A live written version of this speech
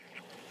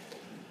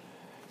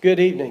Good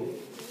evening.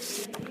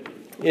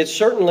 It's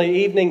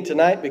certainly evening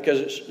tonight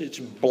because it's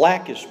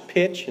black as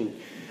pitch, and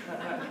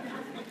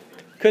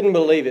couldn't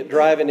believe it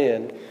driving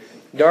in.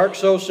 Dark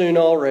so soon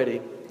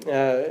already.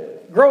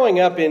 Growing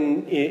up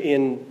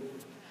in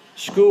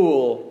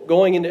school,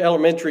 going into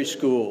elementary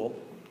school,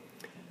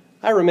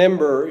 I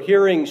remember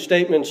hearing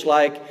statements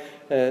like,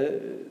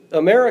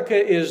 America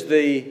is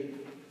the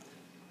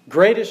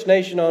greatest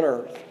nation on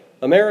earth.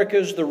 America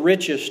is the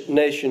richest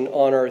nation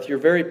on earth. You're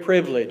very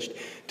privileged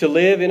to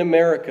live in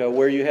America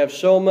where you have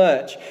so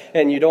much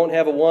and you don't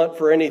have a want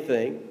for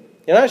anything.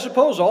 And I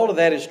suppose all of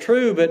that is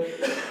true, but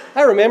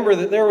I remember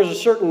that there was a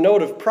certain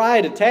note of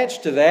pride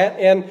attached to that,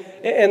 and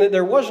that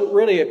there wasn't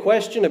really a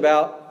question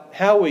about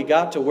how we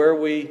got to where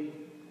we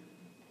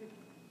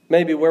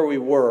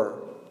were.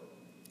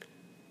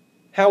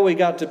 How we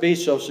got to be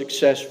so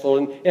successful,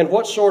 and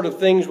what sort of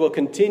things will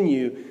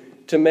continue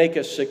to make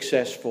us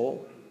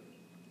successful.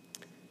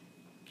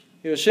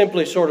 It was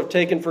simply sort of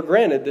taken for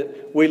granted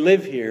that we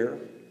live here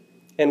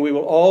and we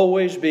will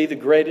always be the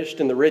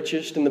greatest and the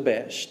richest and the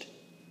best.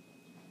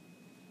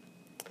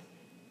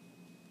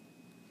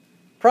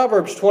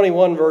 Proverbs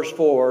 21 verse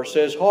 4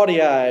 says, "Haughty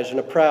eyes and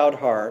a proud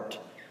heart,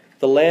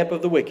 the lamp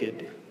of the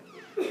wicked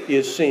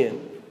is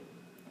sin."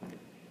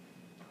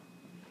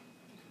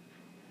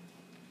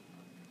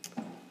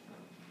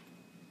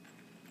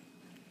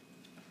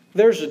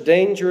 There's a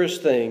dangerous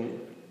thing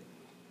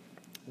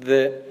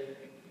that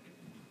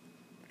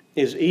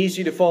is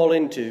easy to fall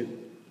into,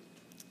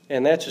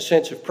 and that's a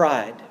sense of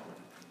pride.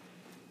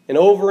 An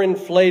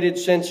overinflated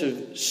sense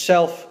of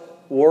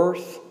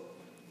self-worth,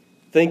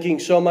 thinking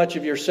so much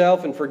of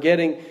yourself and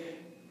forgetting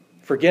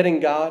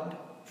God,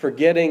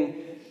 forgetting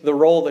the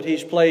role that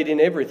He's played in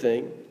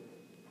everything.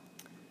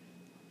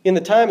 In the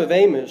time of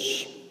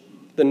Amos,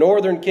 the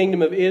northern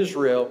kingdom of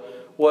Israel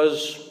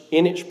was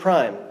in its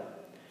prime.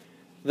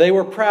 They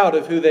were proud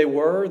of who they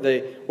were.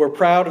 They were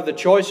proud of the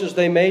choices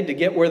they made to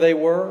get where they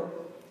were.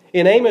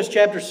 In Amos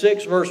chapter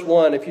 6, verse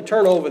 1, if you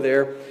turn over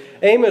there,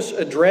 Amos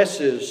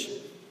addresses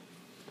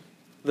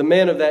the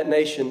men of that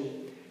nation.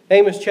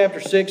 Amos chapter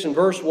 6 and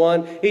verse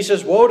 1, he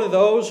says, "Woe to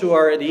those who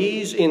are at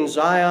ease in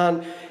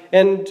Zion,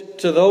 and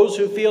to those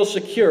who feel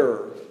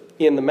secure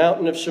in the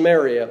mountain of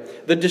Samaria,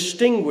 the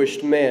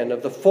distinguished men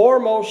of the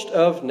foremost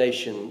of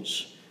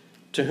nations,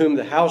 to whom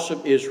the house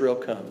of Israel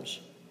comes."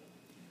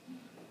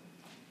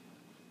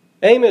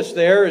 Amos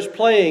there is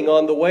playing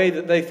on the way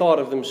that they thought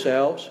of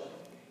themselves.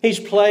 He's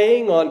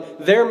playing on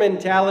their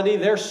mentality,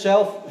 their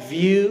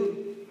self-view.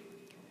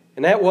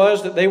 And that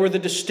was that they were the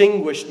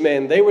distinguished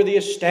men. They were the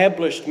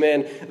established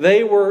men.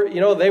 They were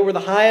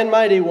the high and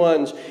mighty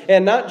ones.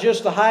 And not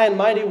just the high and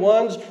mighty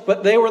ones,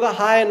 but they were the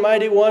high and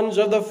mighty ones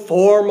of the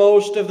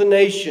foremost of the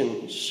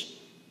nations.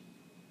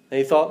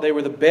 They thought they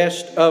were the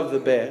best of the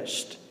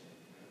best.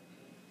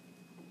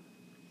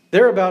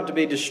 They're about to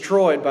be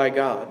destroyed by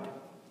God.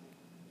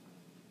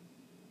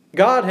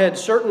 God had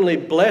certainly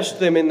blessed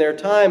them in their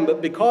time, but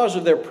because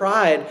of their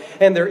pride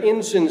and their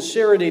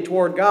insincerity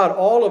toward God,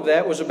 all of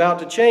that was about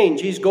to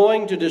change. He's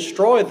going to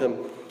destroy them.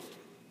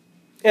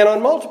 And on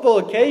multiple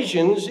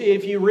occasions,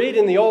 if you read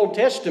in the Old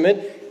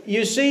Testament,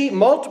 you see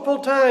multiple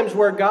times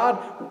where God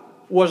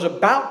was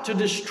about to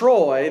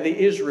destroy the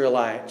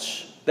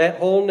Israelites, that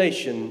whole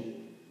nation.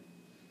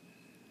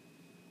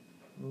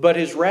 But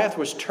His wrath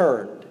was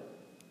turned.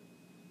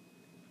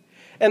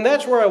 And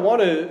that's where I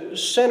want to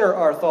center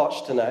our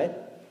thoughts tonight,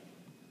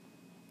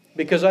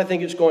 because I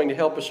think it's going to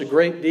help us a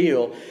great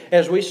deal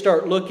as we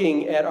start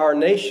looking at our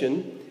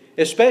nation,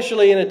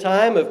 especially in a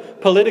time of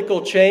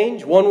political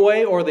change, one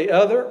way or the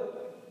other.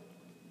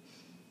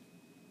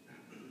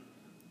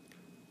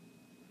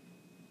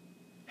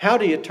 How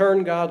do you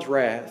turn God's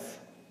wrath?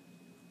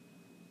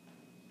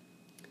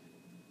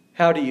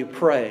 How do you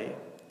pray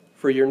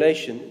for your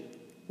nation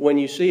when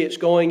you see it's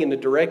going in the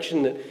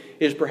direction that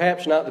is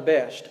perhaps not the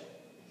best?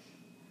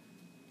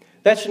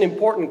 That's an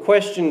important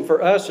question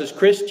for us as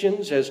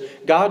Christians, as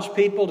God's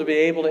people, to be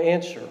able to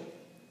answer.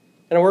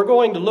 And we're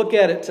going to look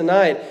at it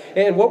tonight.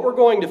 And what we're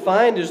going to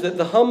find is that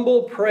the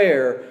humble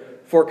prayer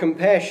for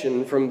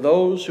compassion from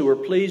those who are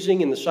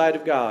pleasing in the sight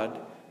of God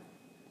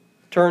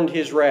turned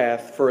His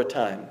wrath for a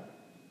time.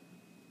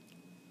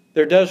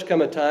 There does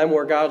come a time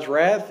where God's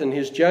wrath and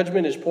His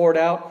judgment is poured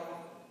out,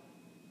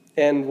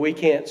 and we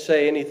can't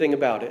say anything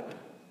about it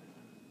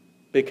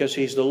because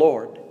He's the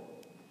Lord.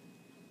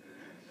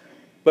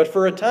 But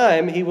for a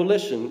time, He will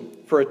listen.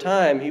 For a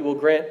time, He will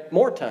grant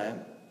more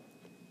time.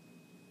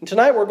 And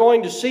tonight we're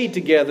going to see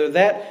together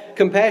that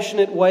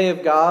compassionate way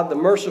of God, the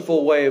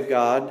merciful way of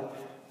God,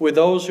 with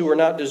those who are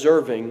not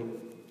deserving.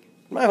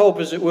 My hope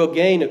is that we'll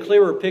gain a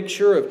clearer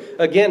picture of,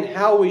 again,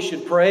 how we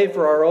should pray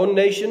for our own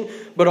nation,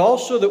 but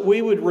also that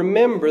we would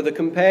remember the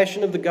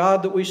compassion of the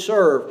God that we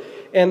serve,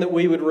 and that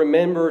we would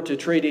remember to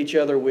treat each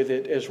other with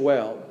it as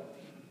well.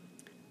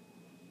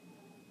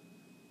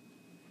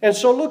 And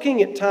so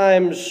looking at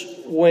times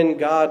when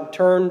God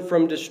turned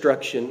from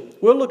destruction,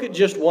 we'll look at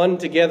just one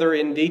together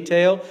in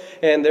detail,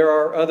 and there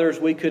are others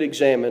we could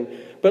examine.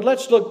 But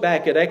let's look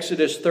back at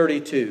Exodus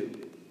 32.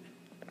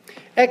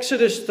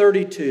 Exodus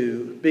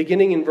 32,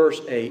 beginning in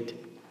verse 8.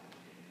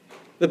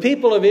 The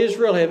people of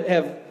Israel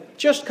have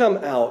just come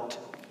out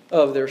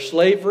of their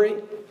slavery,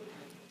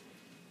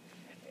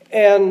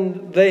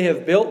 and they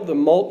have built the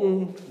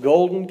molten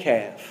golden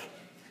calf.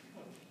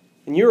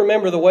 And you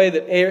remember the way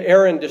that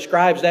Aaron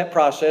describes that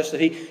process,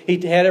 that he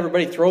had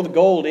everybody throw the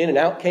gold in and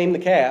out came the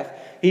calf.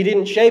 He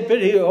didn't shape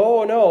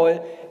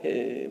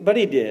it, but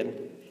he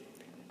did.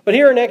 But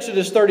here in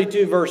Exodus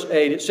 32 verse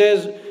 8 it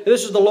says,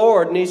 this is the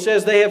Lord, and He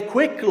says, they have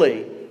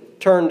quickly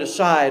turned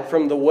aside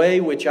from the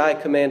way which I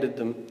commanded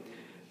them.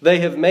 They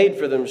have made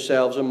for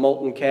themselves a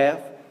molten calf,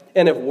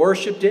 and have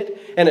worshipped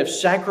it, and have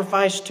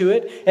sacrificed to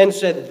it, and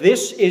said,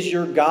 this is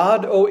your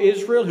God, O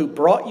Israel, who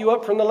brought you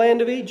up from the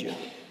land of Egypt.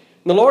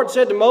 And the Lord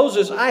said to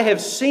Moses, I have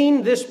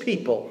seen this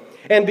people,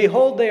 and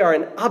behold, they are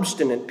an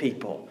obstinate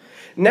people.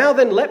 Now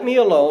then, let me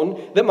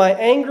alone, that my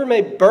anger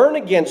may burn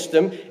against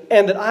them,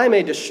 and that I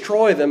may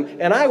destroy them,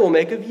 and I will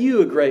make of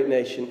you a great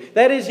nation.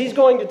 That is, He's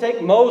going to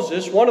take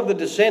Moses, one of the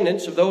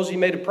descendants of those He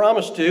made a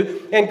promise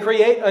to, and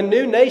create a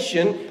new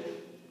nation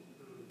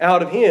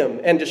out of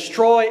him, and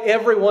destroy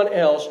everyone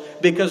else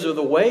because of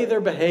the way they're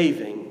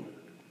behaving.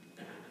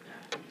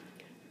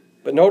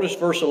 But notice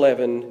verse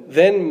 11,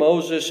 then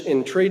Moses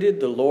entreated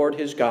the Lord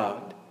his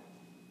God.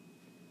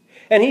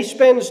 And he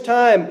spends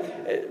time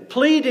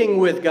pleading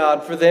with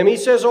God for them. He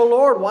says, O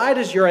Lord, why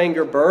does your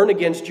anger burn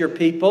against your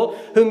people,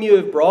 whom you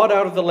have brought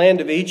out of the land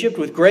of Egypt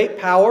with great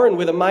power and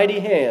with a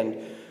mighty hand?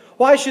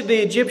 Why should the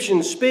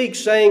Egyptians speak,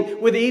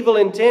 saying, with evil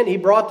intent he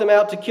brought them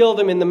out to kill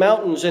them in the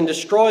mountains and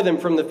destroy them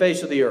from the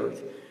face of the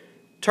earth?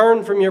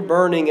 Turn from your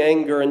burning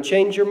anger and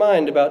change your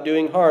mind about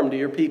doing harm to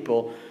your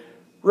people.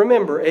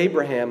 Remember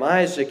Abraham,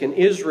 Isaac, and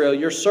Israel,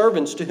 your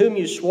servants, to whom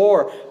you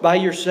swore by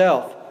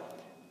yourself,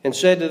 and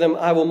said to them,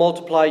 I will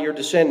multiply your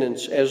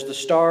descendants as the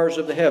stars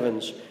of the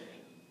heavens.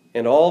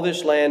 And all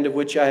this land of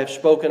which I have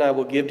spoken I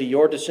will give to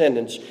your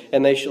descendants,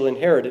 and they shall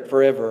inherit it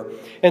forever.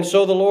 And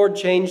so the Lord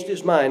changed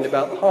his mind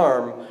about the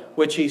harm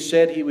which he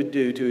said he would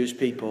do to his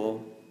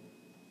people.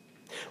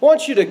 I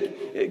want you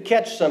to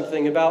catch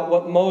something about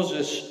what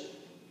Moses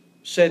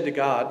said to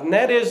God, and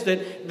that is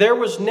that there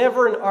was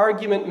never an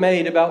argument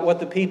made about what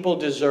the people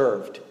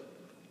deserved.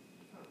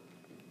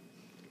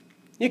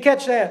 You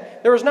catch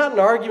that? There was not an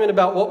argument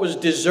about what was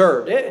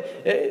deserved.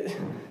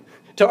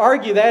 To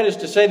argue that is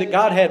to say that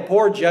God had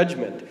poor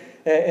judgment,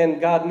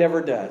 and God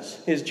never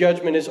does. His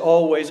judgment is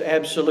always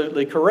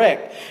absolutely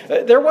correct.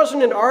 There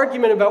wasn't an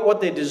argument about what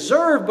they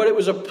deserved, but it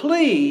was a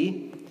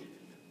plea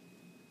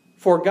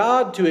for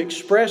God to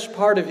express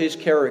part of His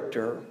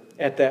character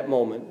at that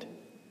moment.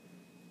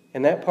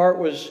 And that part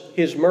was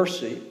His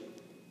mercy,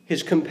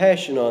 His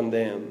compassion on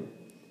them.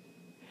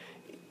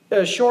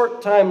 A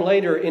short time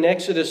later in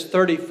Exodus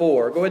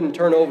 34, go ahead and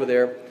turn over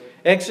there.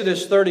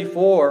 Exodus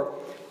 34,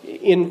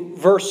 in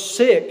verse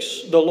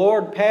 6, the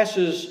Lord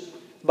passes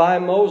by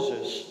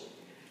Moses,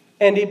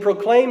 and He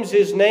proclaims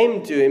His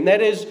name to him.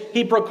 That is,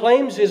 He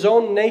proclaims His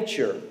own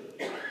nature,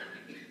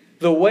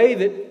 the way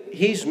that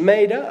He's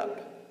made up.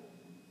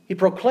 He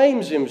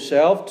proclaims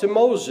Himself to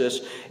Moses.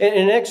 And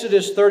in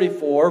Exodus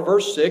 34,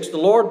 verse 6, the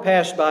Lord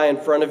passed by in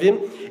front of him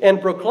and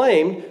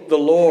proclaimed, the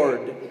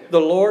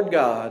Lord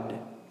God,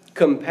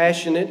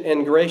 compassionate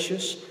and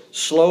gracious,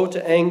 slow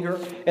to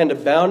anger, and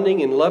abounding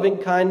in loving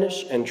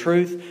kindness and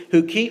truth,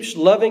 who keeps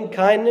loving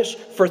kindness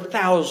for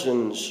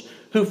thousands,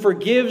 who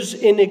forgives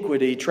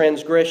iniquity,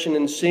 transgression,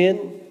 and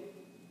sin.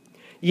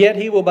 Yet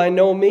He will by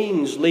no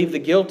means leave the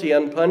guilty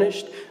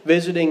unpunished,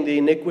 visiting the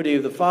iniquity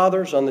of the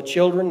fathers on the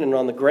children and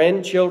on the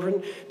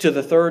grandchildren to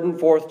the third and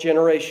fourth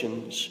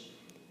generations.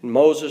 And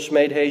Moses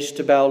made haste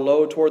to bow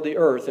low toward the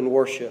earth and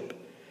worship.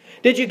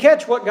 Did you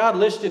catch what God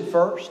listed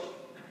first?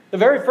 The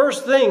very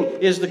first thing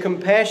is the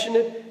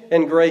compassionate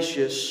and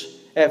gracious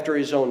after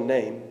His own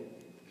name.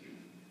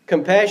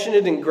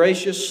 Compassionate and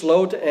gracious,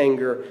 slow to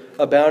anger,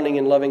 abounding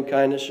in loving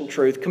kindness and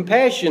truth.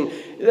 Compassion,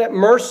 that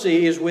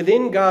mercy, is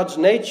within God's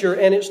nature,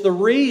 and it's the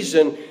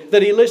reason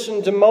that He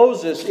listened to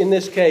Moses in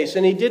this case.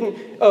 And He didn't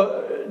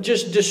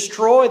just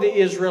destroy the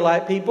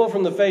Israelite people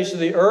from the face of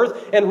the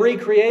earth and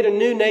recreate a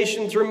new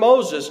nation through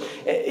Moses.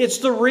 It's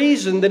the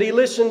reason that He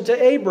listened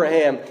to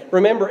Abraham.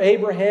 Remember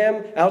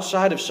Abraham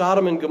outside of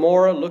Sodom and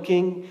Gomorrah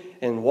looking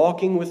and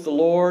walking with the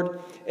Lord?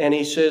 And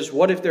he says,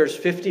 what if there's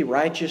 50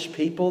 righteous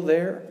people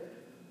there?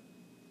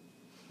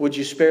 Would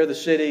you spare the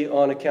city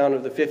on account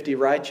of the 50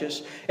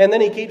 righteous? And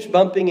then He keeps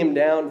bumping him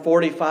down,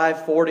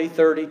 45, 40,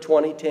 30,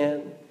 20,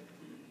 10.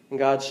 And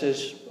God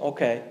says,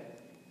 okay,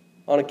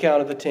 on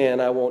account of the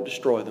 10, I won't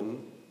destroy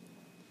them.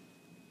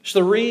 It's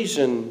the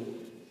reason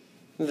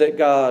that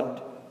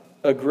God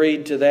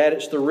agreed to that.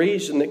 It's the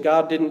reason that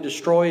God didn't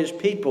destroy His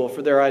people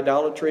for their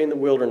idolatry in the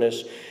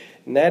wilderness.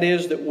 And that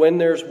is that when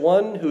there's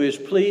one who is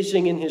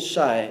pleasing in His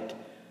sight,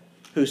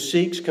 who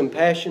seeks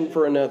compassion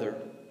for another,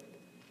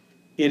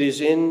 it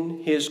is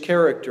in His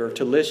character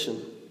to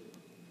listen.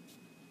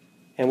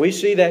 And we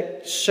see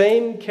that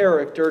same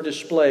character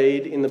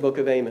displayed in the book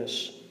of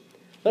Amos.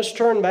 Let's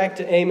turn back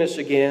to Amos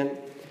again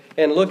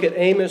and look at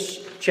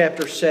Amos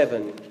chapter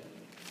 7.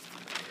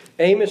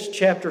 Amos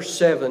chapter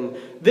 7.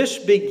 This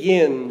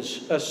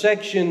begins a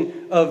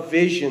section of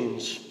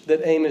visions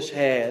that Amos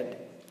had.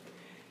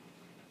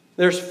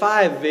 There's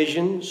 5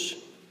 visions.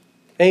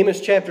 Amos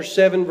chapter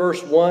 7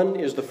 verse 1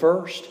 is the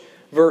first.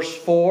 Verse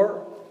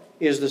 4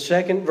 is the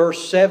second.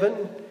 Verse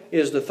 7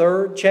 is the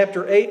third.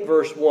 Chapter 8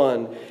 verse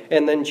 1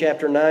 and then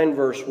chapter 9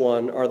 verse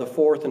 1 are the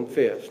fourth and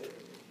fifth.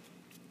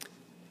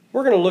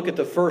 We're going to look at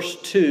the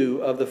first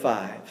 2 of the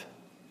 5.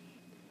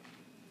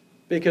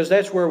 Because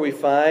that's where we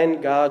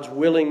find God's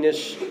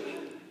willingness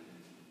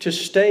to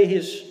stay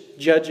His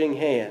judging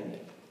hand,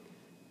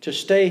 to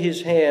stay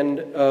His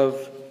hand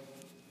of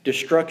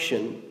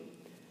destruction.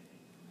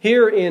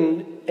 Here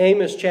in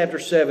Amos chapter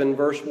 7,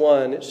 verse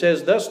 1, it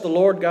says, "Thus the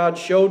Lord God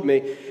showed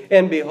me,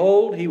 and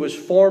behold, He was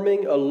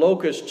forming a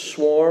locust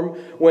swarm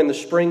when the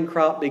spring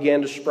crop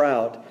began to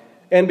sprout.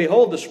 And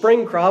behold, the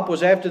spring crop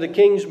was after the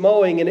king's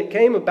mowing, and it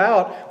came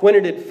about when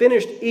it had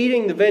finished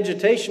eating the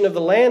vegetation of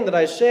the land that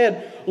I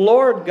said,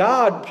 Lord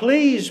God,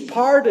 please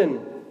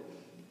pardon.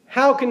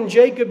 How can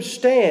Jacob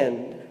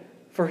stand?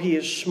 For he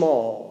is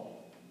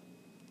small.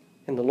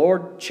 And the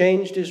Lord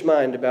changed His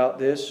mind about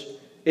this.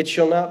 It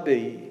shall not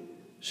be,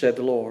 said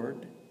the Lord."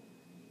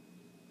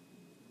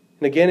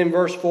 And again in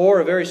verse 4,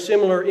 a very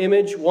similar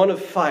image, one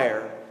of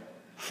fire.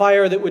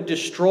 Fire that would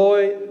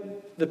destroy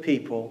the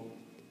people.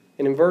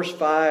 And in verse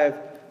 5,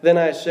 "Then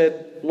I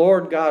said,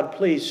 Lord God,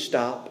 please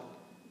stop.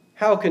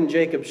 How can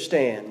Jacob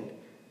stand?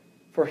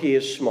 For he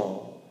is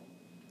small."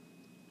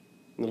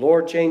 And the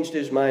Lord changed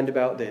His mind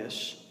about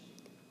this.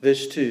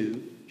 "This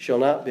too shall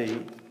not be,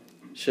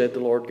 said the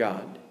Lord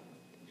God."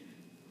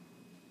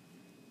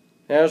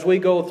 Now, as we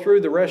go through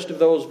the rest of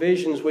those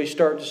visions, we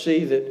start to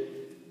see that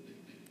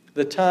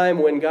the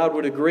time when God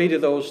would agree to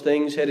those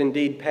things had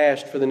indeed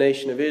passed for the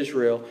nation of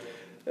Israel.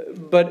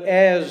 But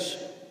as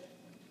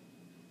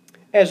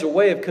a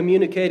way of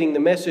communicating the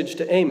message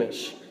to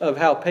Amos of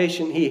how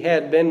patient he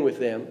had been with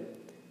them,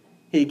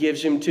 He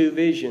gives him 2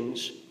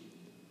 visions.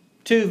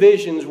 2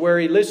 visions where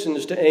he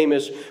listens to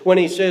Amos when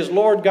he says,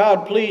 Lord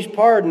God, please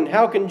pardon.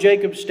 How can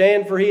Jacob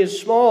stand? For he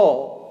is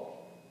small.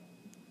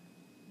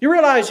 You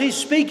realize he's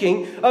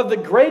speaking of the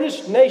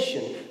greatest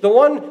nation, the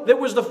one that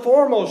was the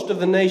foremost of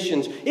the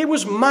nations. It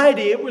was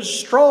mighty, it was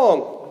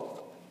strong.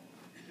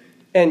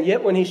 And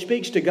yet when he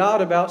speaks to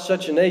God about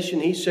such a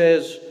nation, he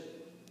says,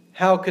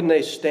 how can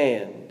they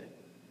stand?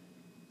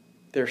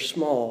 They're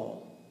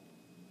small.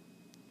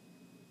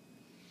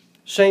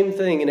 Same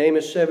thing in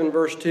Amos 7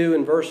 verse 2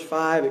 and verse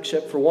 5,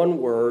 except for one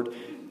word,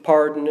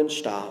 pardon and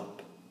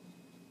stop.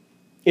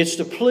 It's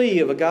the plea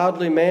of a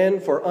godly man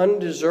for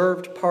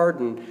undeserved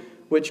pardon,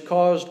 which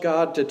caused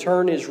God to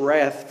turn His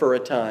wrath for a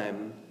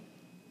time.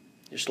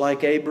 Just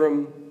like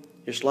Abram,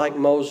 just like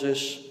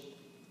Moses,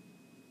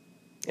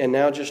 and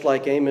now just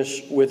like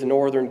Amos with the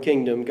northern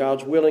kingdom,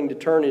 God's willing to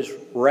turn His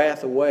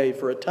wrath away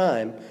for a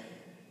time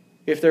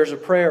if there's a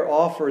prayer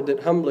offered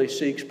that humbly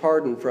seeks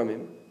pardon from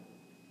Him.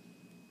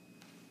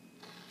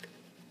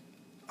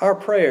 Our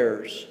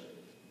prayers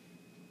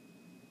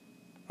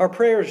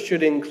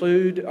should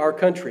include our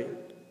country.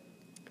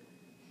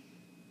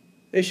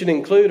 They should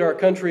include our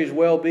country's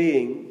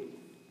well-being,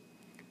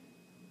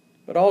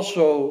 but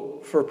also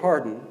for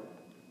pardon.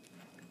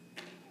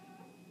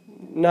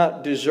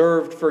 Not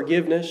deserved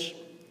forgiveness,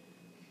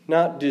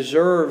 not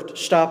deserved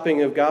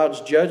stopping of God's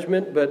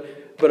judgment, but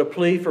a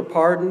plea for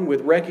pardon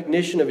with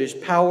recognition of His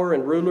power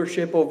and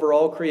rulership over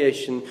all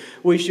creation.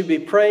 We should be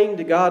praying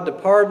to God to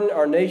pardon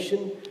our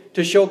nation,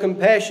 to show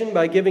compassion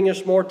by giving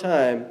us more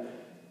time,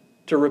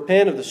 to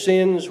repent of the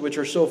sins which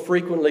are so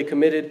frequently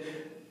committed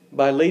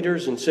by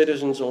leaders and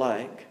citizens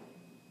alike.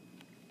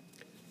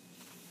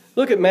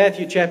 Look at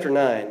Matthew chapter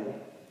 9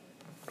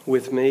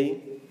 with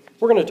me.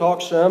 We're going to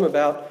talk some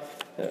about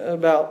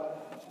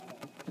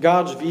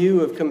God's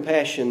view of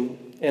compassion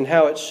and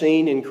how it's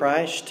seen in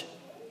Christ.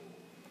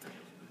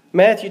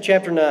 Matthew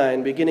chapter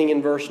 9, beginning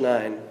in verse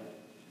 9.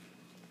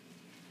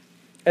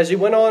 As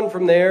Jesus went on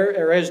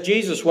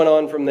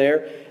from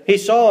there, he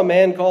saw a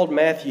man called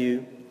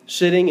Matthew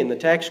sitting in the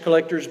tax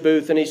collector's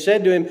booth, and he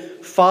said to him,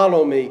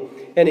 "Follow me."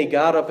 And he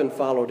got up and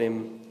followed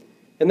him.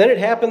 And then it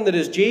happened that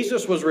as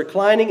Jesus was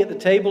reclining at the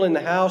table in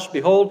the house,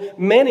 behold,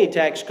 many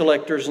tax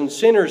collectors and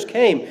sinners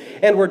came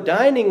and were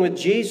dining with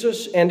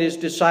Jesus and His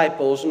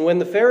disciples. And when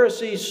the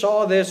Pharisees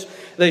saw this,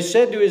 they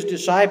said to His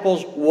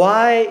disciples,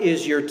 "Why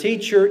is your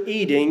teacher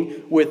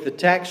eating with the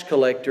tax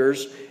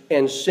collectors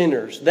and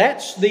sinners?"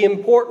 That's the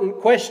important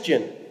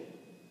question.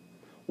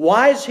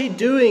 Why is He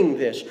doing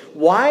this?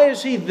 Why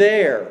is He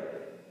there?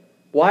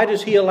 Why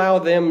does He allow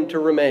them to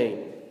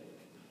remain?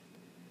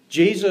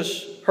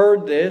 Jesus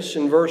heard this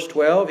in verse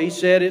 12. He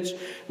said, "It's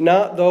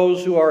not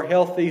those who are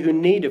healthy who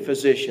need a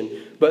physician,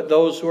 but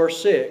those who are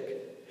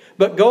sick.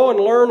 But go and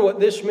learn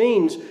what this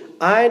means.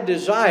 I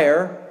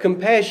desire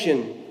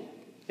compassion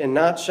and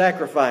not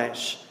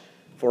sacrifice,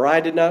 for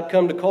I did not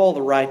come to call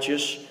the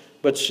righteous,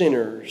 but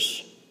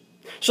sinners."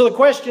 So the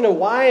question of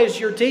why is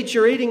your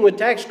teacher eating with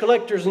tax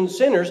collectors and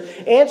sinners?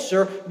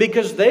 Answer,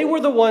 because they were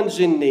the ones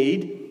in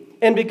need.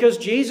 And because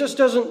Jesus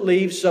doesn't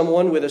leave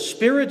someone with a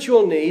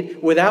spiritual need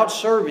without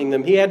serving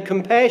them, He had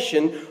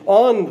compassion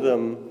on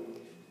them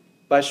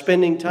by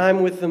spending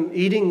time with them,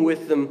 eating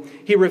with them.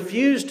 He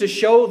refused to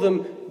show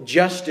them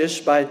justice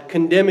by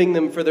condemning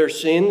them for their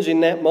sins in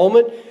that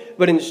moment,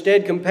 but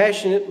instead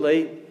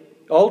compassionately,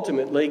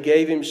 ultimately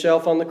gave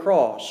Himself on the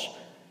cross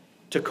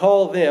to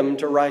call them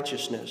to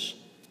righteousness.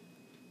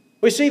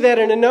 We see that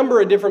in a number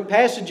of different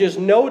passages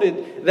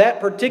noted that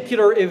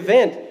particular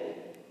event.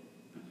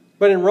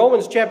 But in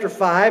Romans chapter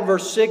 5,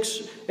 verse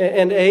 6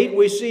 and 8,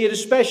 we see it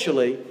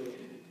especially.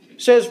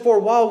 It says, "For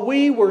while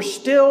we were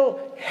still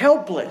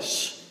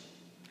helpless,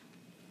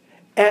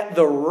 at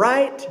the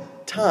right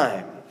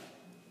time,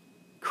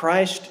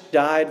 Christ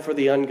died for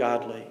the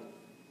ungodly."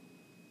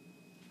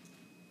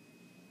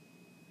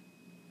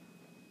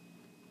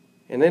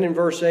 And then in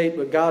verse 8,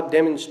 "But God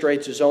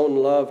demonstrates His own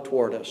love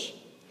toward us,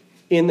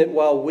 in that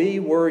while we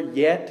were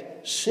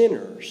yet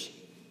sinners,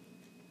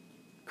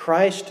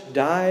 Christ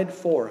died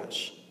for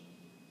us."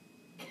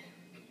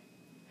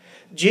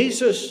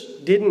 Jesus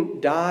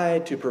didn't die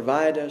to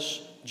provide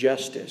us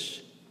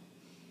justice.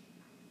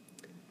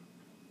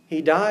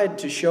 He died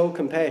to show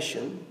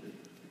compassion.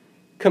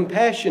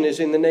 Compassion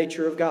is in the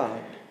nature of God.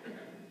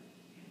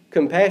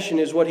 Compassion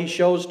is what He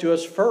shows to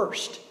us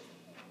first.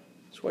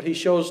 It's what He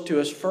shows to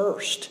us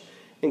first.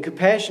 And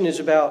compassion is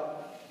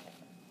about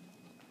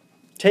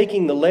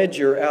taking the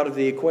ledger out of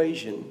the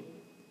equation.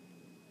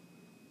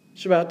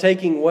 It's about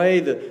taking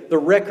away the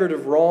record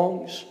of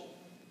wrongs.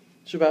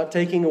 It's about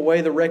taking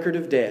away the record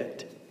of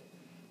debt.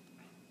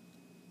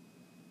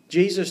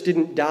 Jesus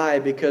didn't die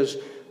because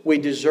we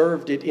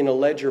deserved it in a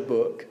ledger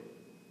book.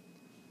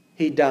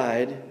 He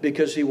died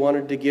because He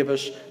wanted to give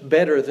us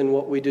better than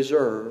what we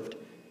deserved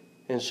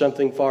and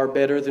something far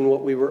better than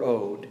what we were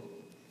owed.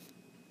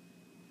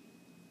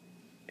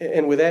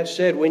 And with that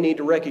said, we need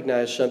to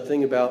recognize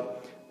something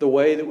about the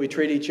way that we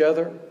treat each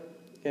other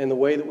and the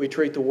way that we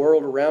treat the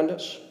world around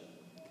us.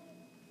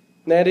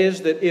 And that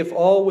is that if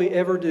all we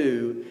ever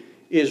do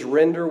is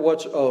render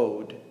what's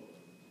owed,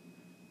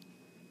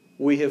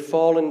 we have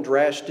fallen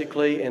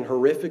drastically and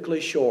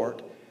horrifically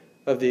short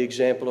of the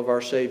example of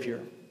our Savior.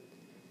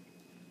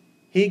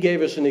 He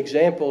gave us an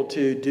example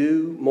to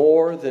do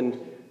more than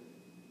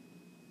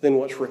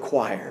what's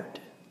required,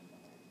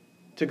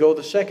 to go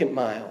the second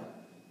mile,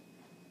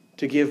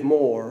 to give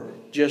more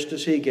just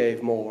as He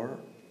gave more.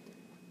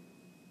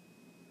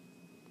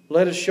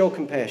 Let us show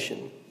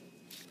compassion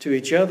to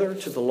each other,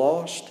 to the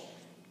lost,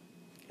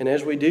 and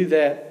as we do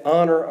that,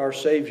 honor our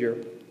Savior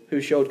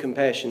who showed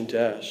compassion to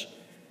us.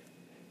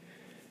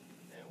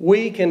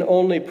 We can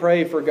only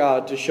pray for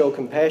God to show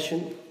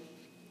compassion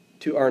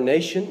to our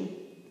nation,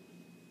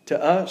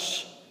 to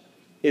us,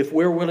 if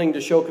we're willing to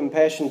show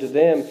compassion to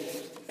them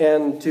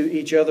and to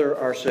each other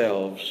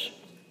ourselves.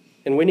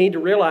 And we need to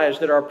realize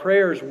that our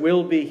prayers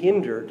will be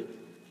hindered.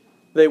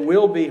 They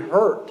will be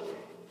hurt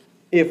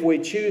if we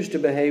choose to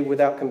behave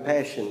without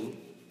compassion.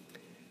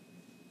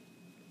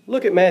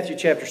 Look at Matthew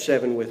chapter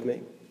 7 with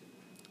me.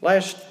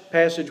 Last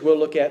passage we'll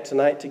look at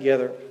tonight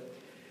together.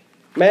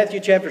 Matthew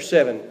chapter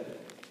 7.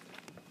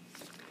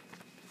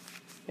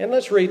 And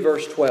let's read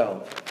verse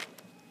 12.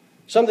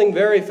 Something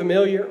very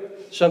familiar,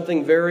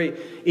 something very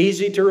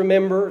easy to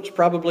remember. It's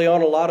probably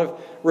on a lot of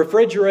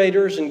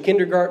refrigerators and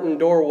kindergarten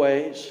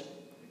doorways.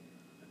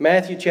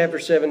 Matthew chapter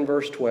 7,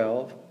 verse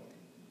 12.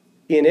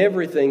 "In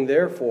everything,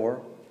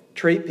 therefore,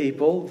 treat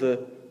people the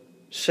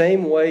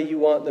same way you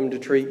want them to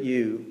treat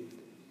you,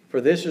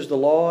 for this is the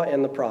law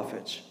and the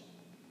prophets."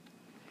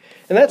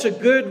 And that's a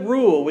good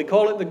rule. We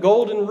call it the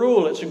golden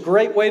rule. It's a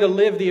great way to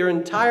live your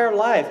entire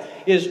life,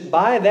 is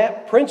by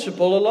that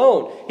principle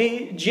alone.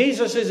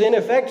 Jesus is in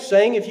effect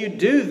saying if you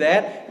do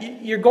that,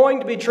 you're going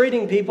to be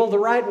treating people the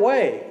right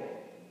way.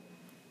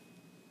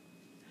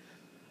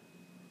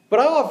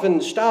 But I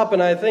often stop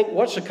and I think,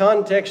 what's the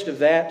context of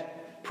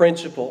that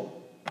principle?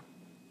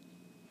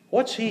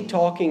 What's He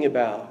talking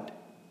about?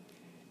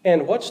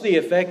 And what's the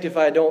effect if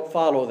I don't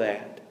follow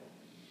that?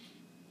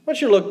 I want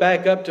you to look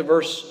back up to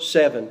verse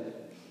 7.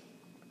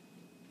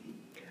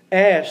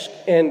 "Ask,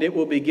 and it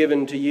will be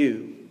given to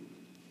you.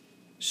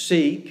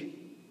 Seek,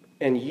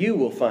 and you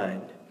will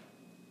find.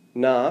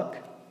 Knock,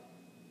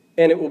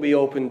 and it will be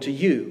opened to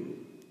you."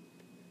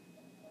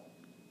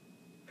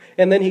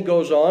 And then He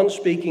goes on,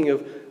 speaking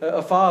of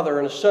a father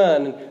and a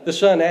son, and the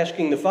son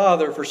asking the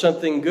father for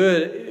something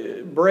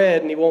good,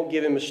 bread, and he won't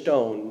give him a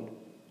stone.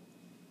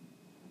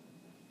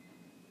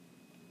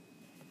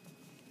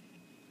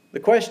 The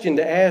question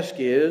to ask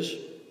is,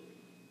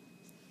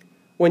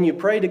 when you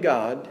pray to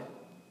God,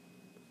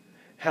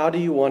 how do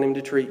you want Him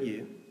to treat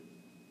you?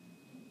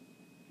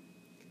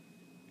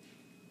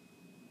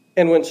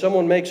 And when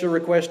someone makes a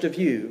request of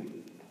you,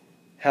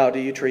 how do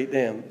you treat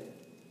them?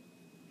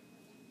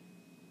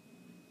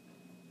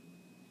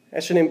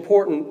 That's an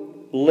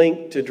important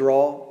link to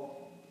draw.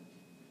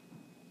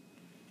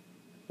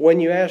 When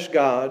you ask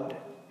God,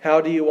 how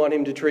do you want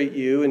Him to treat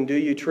you, and do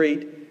you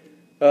treat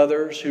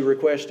others who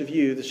request of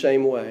you the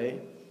same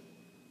way?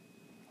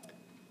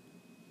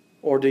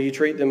 Or do you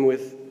treat them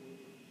with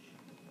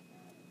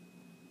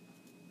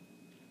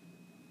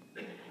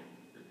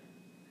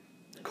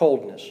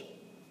coldness.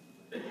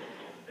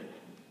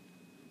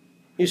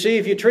 You see,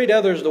 if you treat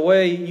others the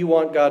way you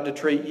want God to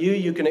treat you,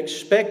 you can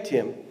expect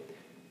Him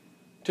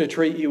to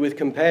treat you with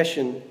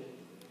compassion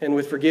and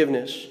with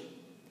forgiveness.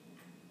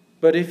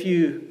 But if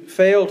you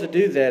fail to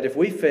do that, if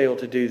we fail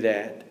to do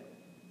that,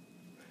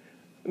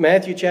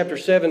 Matthew chapter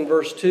 7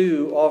 verse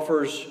 2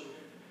 offers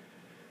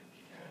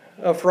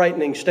a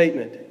frightening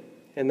statement.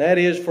 And that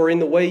is, for in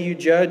the way you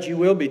judge, you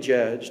will be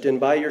judged, and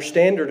by your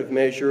standard of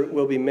measure, it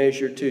will be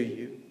measured to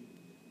you.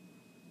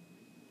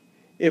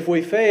 If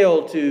we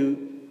fail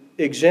to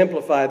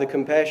exemplify the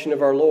compassion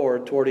of our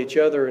Lord toward each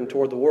other and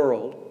toward the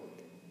world,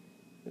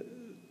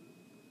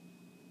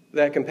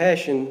 that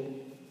compassion,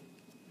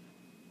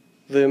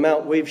 the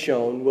amount we've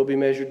shown, will be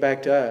measured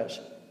back to us.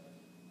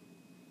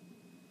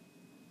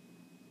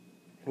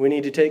 We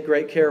need to take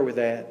great care with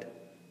that.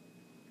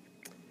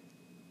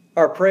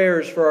 Our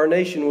prayers for our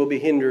nation will be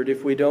hindered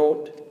if we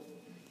don't.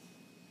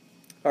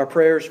 Our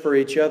prayers for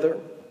each other,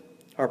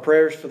 our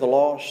prayers for the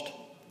lost.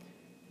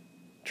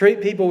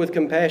 Treat people with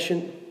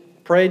compassion.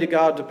 Pray to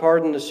God to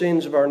pardon the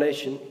sins of our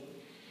nation.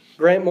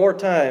 Grant more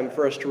time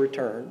for us to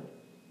return.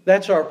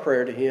 That's our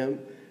prayer to Him.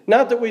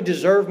 Not that we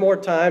deserve more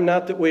time,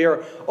 not that we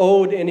are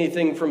owed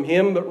anything from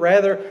Him, but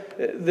rather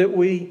that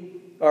we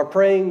are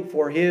praying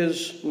for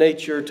His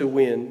nature to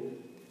win,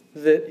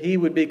 that He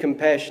would be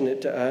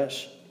compassionate to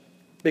us,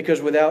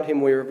 because without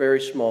Him we are very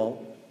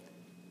small.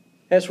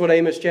 That's what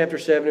Amos chapter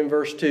 7 and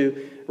verse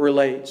 2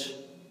 relates,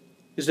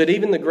 is that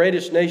even the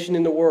greatest nation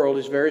in the world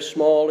is very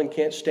small and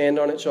can't stand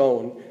on its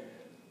own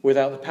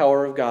without the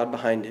power of God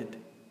behind it.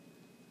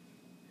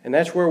 And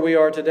that's where we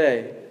are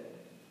today.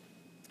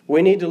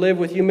 We need to live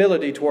with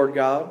humility toward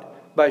God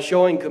by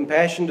showing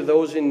compassion to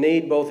those in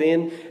need, both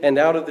in and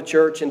out of the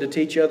church, and to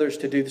teach others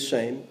to do the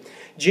same.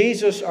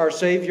 Jesus, our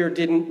Savior,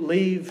 didn't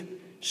leave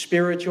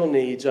spiritual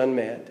needs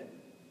unmet.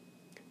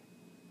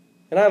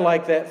 And I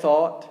like that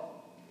thought,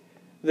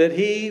 that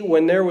He,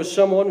 when there was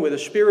someone with a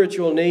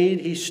spiritual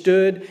need, He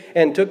stood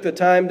and took the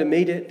time to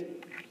meet it.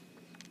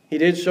 He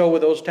did so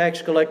with those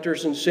tax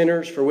collectors and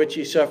sinners for which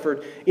He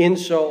suffered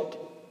insult.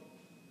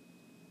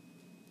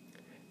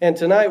 And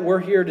tonight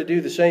we're here to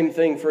do the same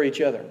thing for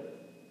each other.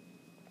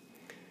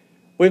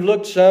 We've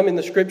looked some in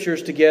the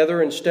Scriptures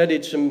together and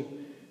studied some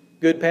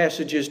good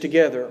passages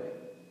together.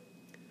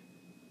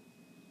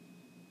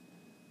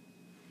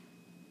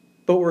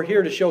 But we're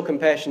here to show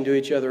compassion to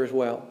each other as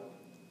well.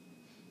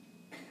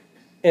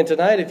 And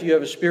tonight, if you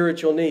have a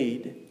spiritual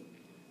need,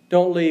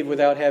 don't leave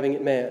without having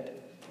it met.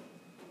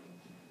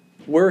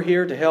 We're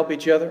here to help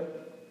each other.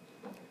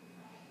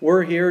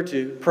 We're here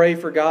to pray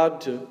for God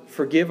to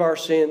forgive our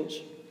sins.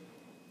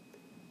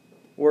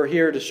 We're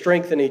here to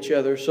strengthen each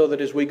other so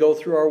that as we go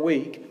through our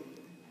week,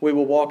 we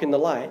will walk in the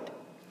light.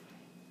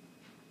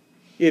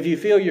 If you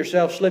feel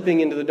yourself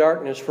slipping into the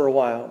darkness for a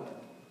while,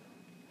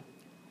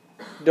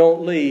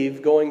 don't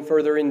leave going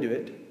further into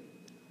it.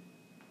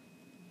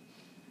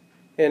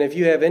 And if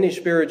you have any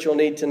spiritual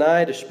need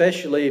tonight,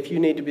 especially if you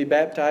need to be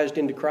baptized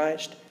into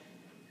Christ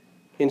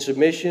in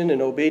submission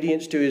and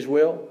obedience to His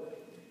will,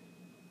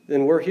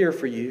 then we're here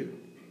for you.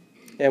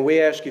 And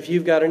we ask, if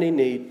you've got any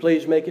need,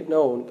 please make it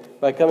known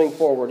by coming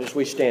forward as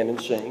we stand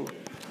and sing.